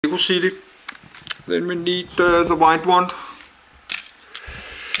Lego City. Then we need the white one.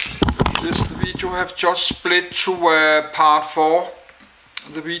 Yes, the video have just split to part 4.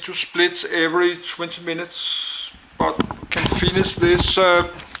 The video splits every 20 minutes, but we can finish this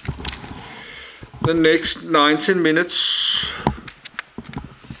the next 19 minutes.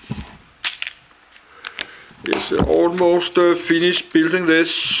 Yes, almost finished building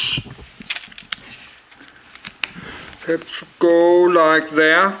this. Have to go like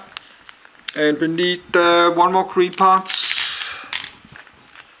there, and we need one more green part.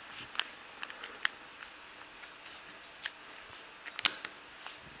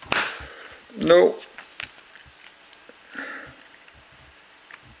 No.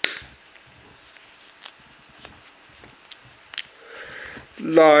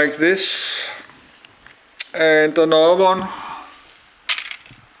 Like this, and another one.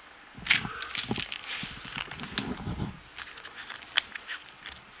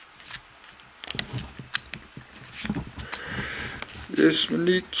 Yes, we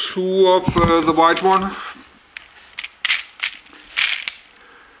need 2 of the white one.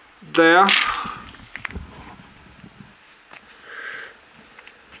 There.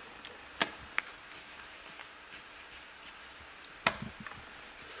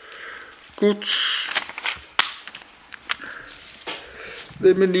 Good.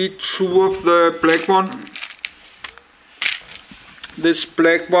 Then we need 2 of the black one. This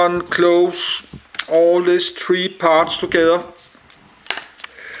black one close all these 3 parts together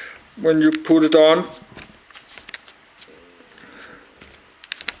when you put it on.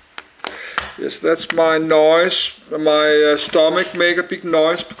 Yes, that's my noise. My stomach make a big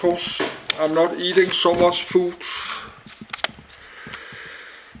noise because I'm not eating so much food.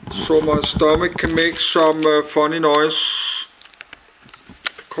 So my stomach can make some funny noise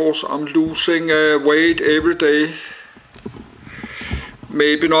because I'm losing weight every day.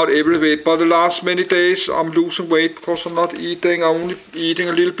 Maybe not every day, but the last many days I'm losing weight because I'm not eating. I'm only eating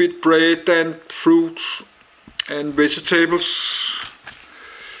a little bit bread and fruits and vegetables.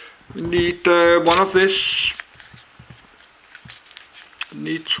 We need one of this.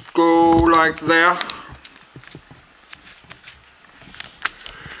 Need to go like there.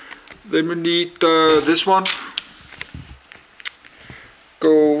 Then we need this one.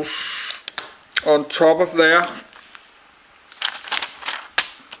 Goes on top of there.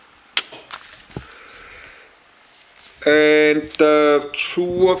 And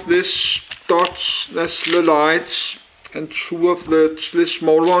 2 of this dots, that's the lights, and 2 of this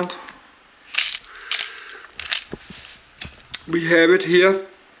small one. We have it here.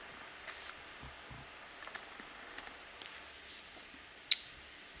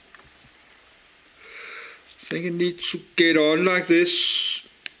 I think I need to get on like this.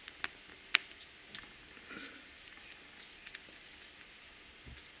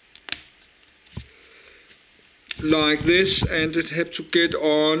 Like this, and it have to get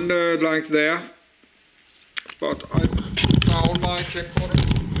on like there. But I put down my camcorder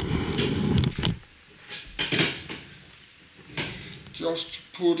just to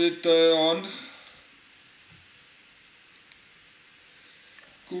put it on.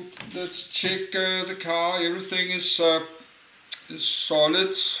 Good. Let's check the car. Everything is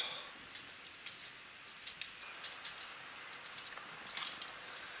solid.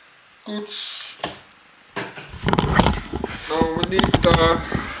 Good. So we need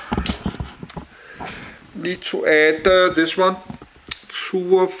to add this one,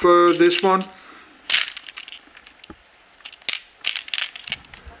 2 of this one.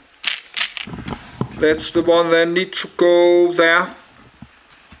 That's the one that need to go there.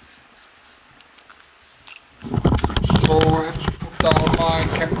 So I have to put down my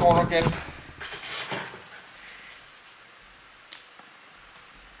camcorder again.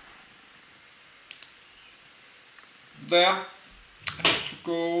 There, I have to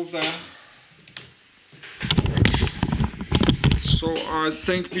go there. So I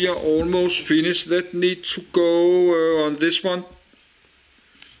think we are almost finished. That need to go on this one.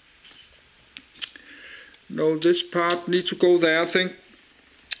 No, this part needs to go there, I think.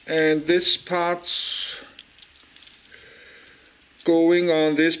 And this part's going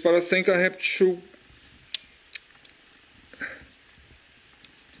on this, but I think I have to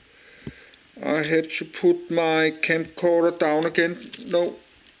put my camcorder down again. No.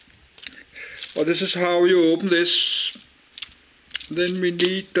 But this is how you open this. Then we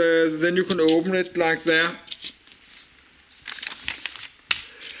need, then you can open it like there.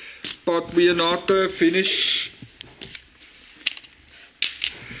 But we are not finished.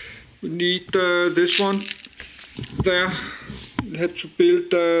 We need this one there. We have to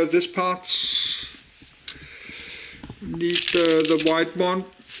build this part. We need the white one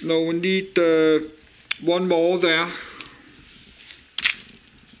no, we need one more there.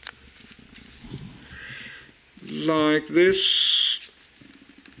 Like this.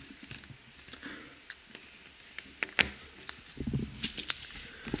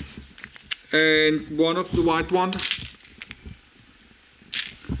 And one of the white one.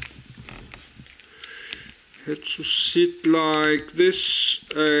 Have to sit like this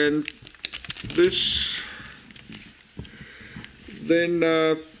and this. Then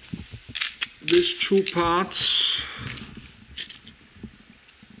these two parts.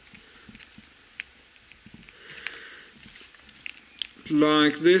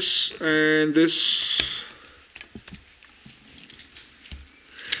 Like this and this.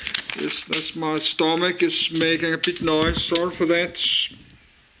 That's my stomach is making a bit noise, sorry for that.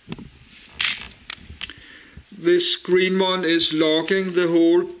 This green one is locking the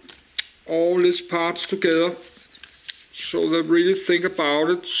all these parts together, so they really think about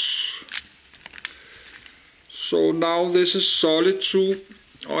it. So now this is solid too.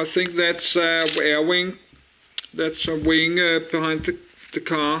 I think that's air wing. That's a wing behind the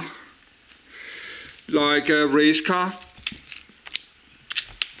car, like a race car.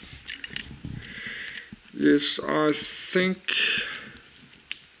 Yes, I think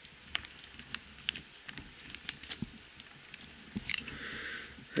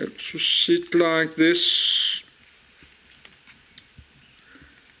have to sit like this.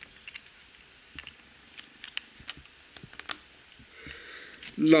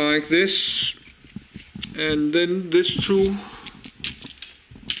 Like this. And then this two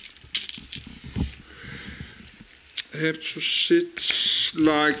have to sit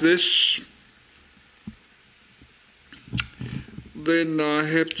like this. Then I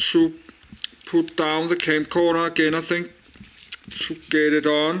have to put down the camcorder again, I think, to get it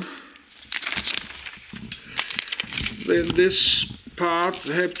on. Then this part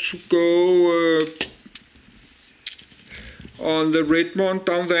have to go on the red one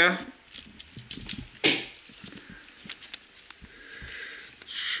down there.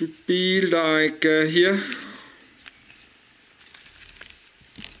 Should be like here.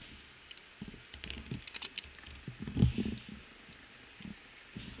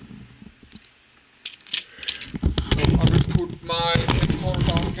 I will put my camcorder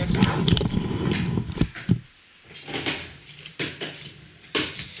down again.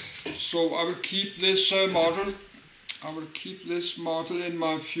 So I will keep this model. I will keep this model in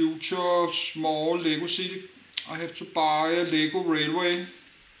my future small Lego city. I have to buy a Lego railway.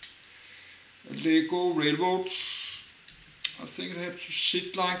 Lego railroads. I think I have to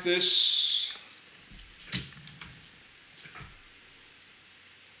sit like this.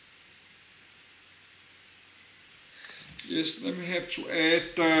 Yes, then we have to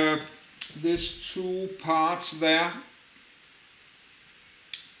add these two parts there.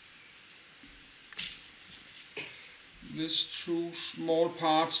 These two small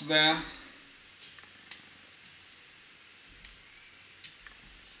parts there.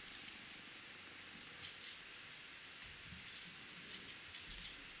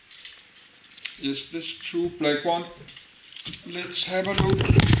 Yes, this two black one. Let's have a look.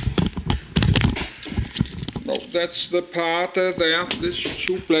 No, that's the part there. These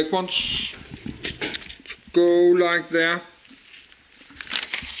two black ones to go like there.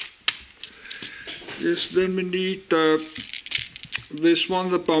 Yes, then we need this one,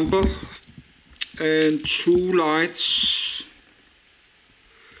 the bumper, and two lights.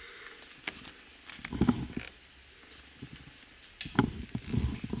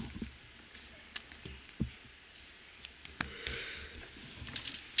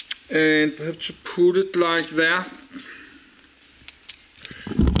 And we have to put it like there.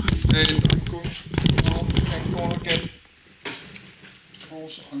 And I'm going to put on the camcorder again,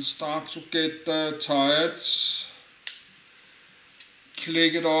 because I start to get tired.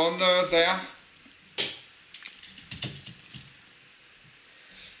 Click it on there.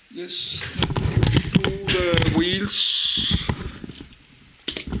 Yes, do the wheels.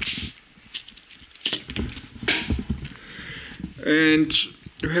 And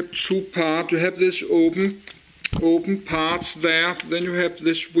you have two parts. You have this open parts there. Then you have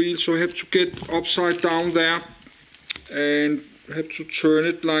this wheel, so you have to get upside down there, and you have to turn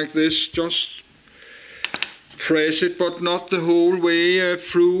it like this. Just press it, but not the whole way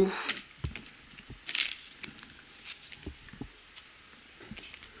through.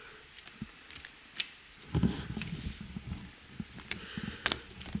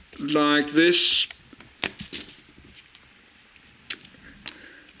 Like this.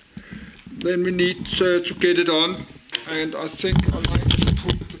 Then we need to get it on, and I think I like to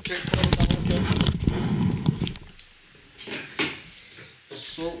put the camcorder down again.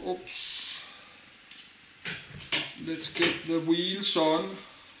 So oops, let's get the wheels on.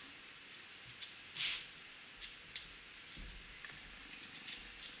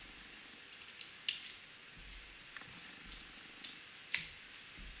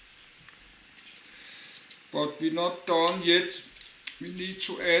 But we're not done yet. We need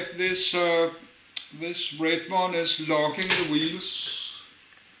to add this, this red one is locking the wheels.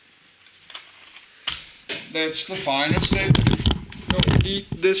 That's the final step. No, we need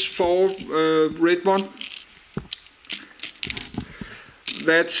this red one.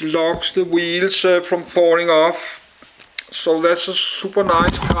 That locks the wheels from falling off. So that's a super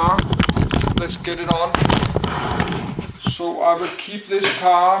nice car. Let's get it on. So I will keep this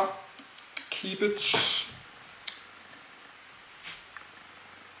car, keep it.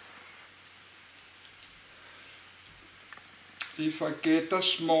 If I get a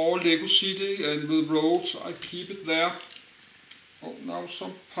small Lego city and with roads, I keep it there. Oh, now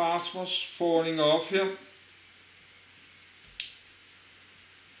some parts was falling off here.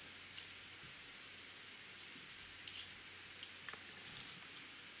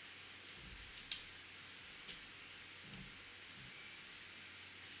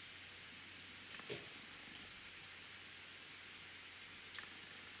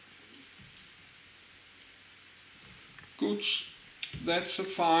 Good, that's a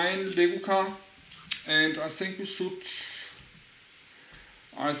fine Lego car, and I think we should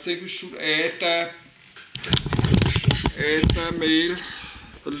add the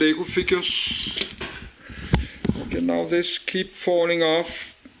Lego figures. Okay, now this keep falling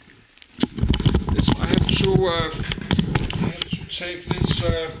off. Yes, I have to take this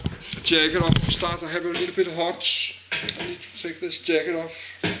jacket off. I have a little bit hot. I need to take this jacket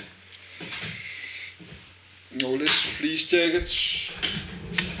off. No, this fleece jacket.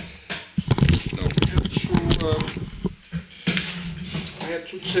 No, I have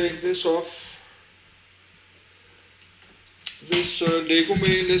to take this off. This Lego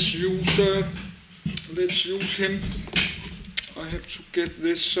man, let's use him. I have to get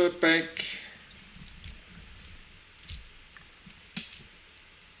this back.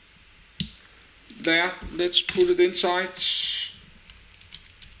 There, let's put it inside.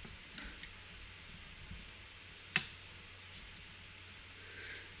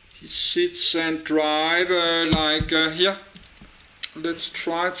 He sits and drive like here. Let's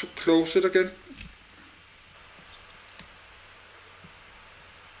try to close it again.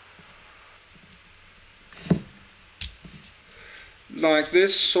 Like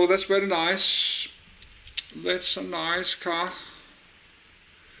this, so that's very nice. That's a nice car.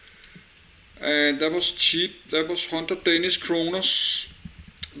 And that was cheap, that was 100 Danish kroners.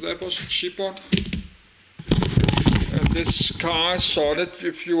 That was a cheap one. This car is solid.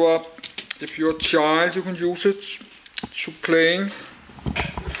 If you are a child, you can use it to playing.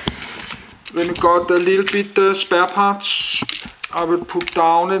 Then we got a little bit spare parts. I will put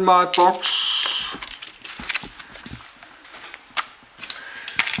down in my box.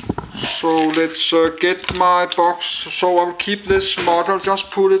 So let's get my box. So I will keep this model.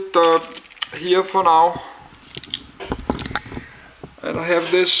 Just put it here for now. And I have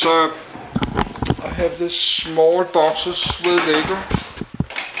this. I have these small boxes with Lego.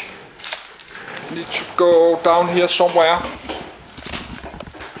 Need to go down here somewhere.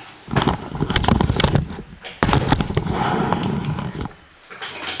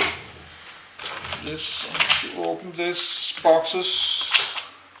 Yes, to open these boxes.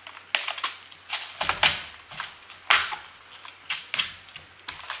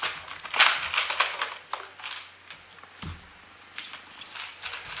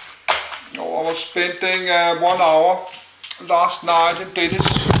 I was spending 1 hour last night and did it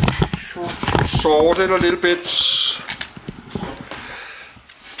to sort it a little bit.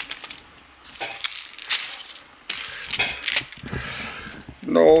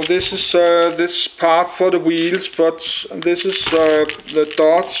 No, this is this part for the wheels, but this is the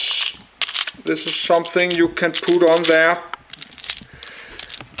dots. This is something you can put on there.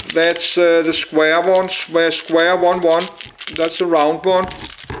 That's the square ones, where square 1 1. That's a round one.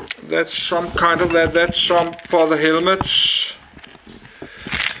 That's some kind of that. That's some for the helmets.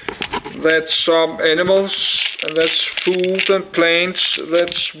 That's some animals, and that's food and planes.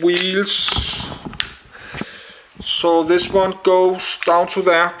 That's wheels. So this one goes down to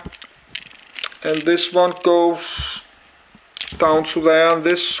there, and this one goes down to there, and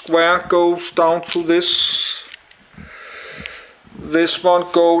this square goes down to this. This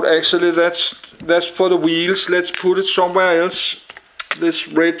one goes, actually that's for the wheels. Let's put it somewhere else. This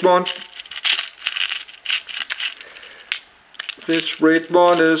red one. This red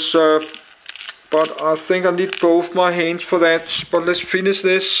one is but I think I need both my hands for that. But let's finish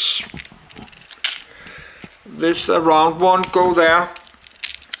this. This round one go there,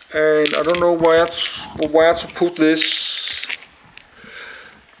 and I don't know where to put this.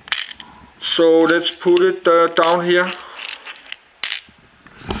 So let's put it down here.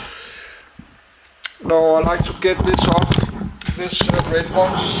 Now I like to get this up, this red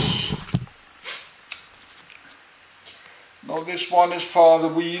ones. Now this one is for the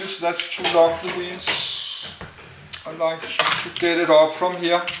wheels, that's to lock the wheels. I like to get it up from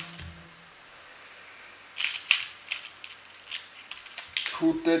here.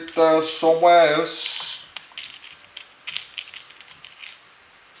 Put it somewhere else.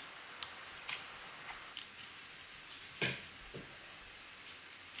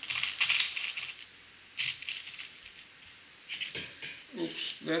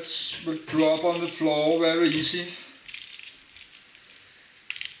 Oops, that will drop on the floor very easy.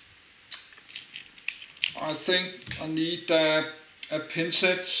 I think I need a pin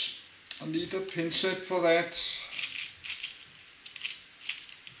set. I need a pin set for that.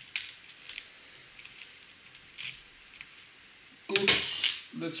 Good.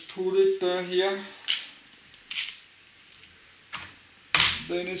 Let's put it here.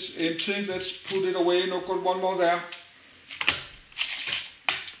 Then it's empty. Let's put it away. No, got one more there.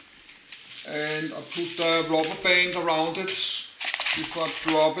 And I put the rubber band around it if I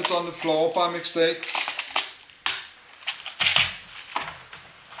drop it on the floor by mistake.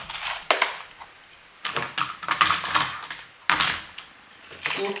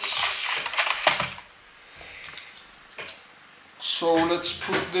 Good. So let's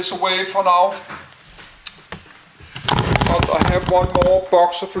put this away for now. But I have one more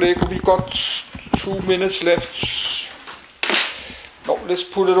box of Lego. We got 2 minutes left. No, let's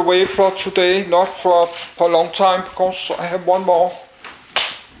put it away for today, not for a long time, because I have one more.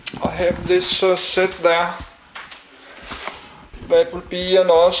 I have this set there. That will be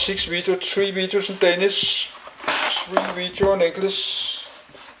another 6 videos, 3 videos in Danish, 3 videos in English.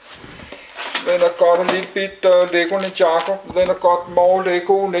 Then I got a little bit Lego Ninjago. Then I got more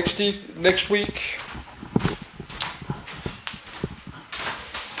Lego next week.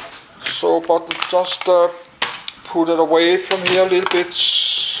 So, but just put it away from here a little bit.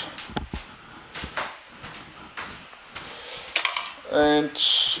 And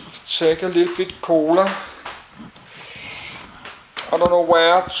take a little bit cola. I don't know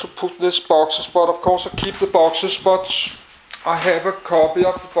where to put these boxes, but of course I keep the boxes, but I have a copy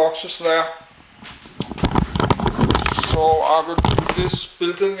of the boxes there. So I will put this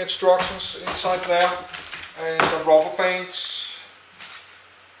building instructions inside there and the rubber bands.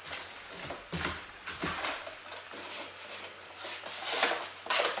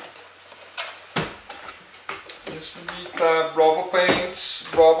 Yes, we need rubber bands,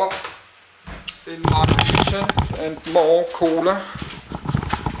 rubber in my kitchen, and more cola.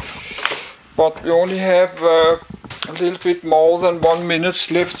 But we only have a little bit more than 1 minute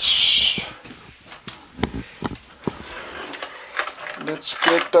left. Let's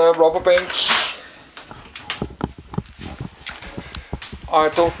get the rubber bands. I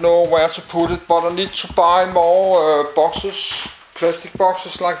don't know where to put it, but I need to buy more boxes, plastic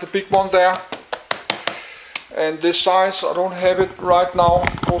boxes like the big one there. And this size, I don't have it right now,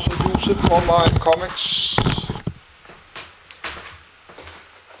 because I use it for my comics.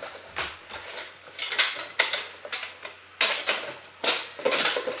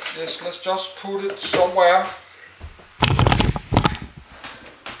 Yes, let's just put it somewhere.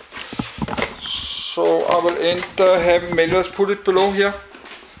 So I will end having mail. Let's put it below here.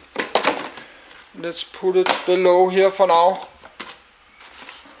 Let's put it below here for now.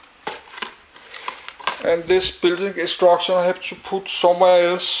 And this building instruction I have to put somewhere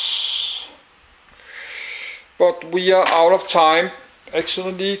else. But we are out of time.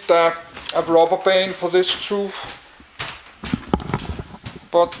 Actually need a rubber band for this too.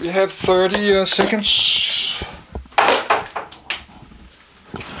 But we have 30 seconds.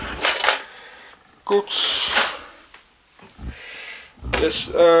 Good. Yes,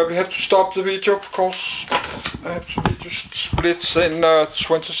 we have to stop the video because I have to video splits in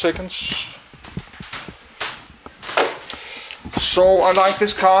 20 seconds. So I like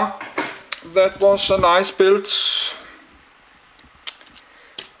this car. That was a nice build.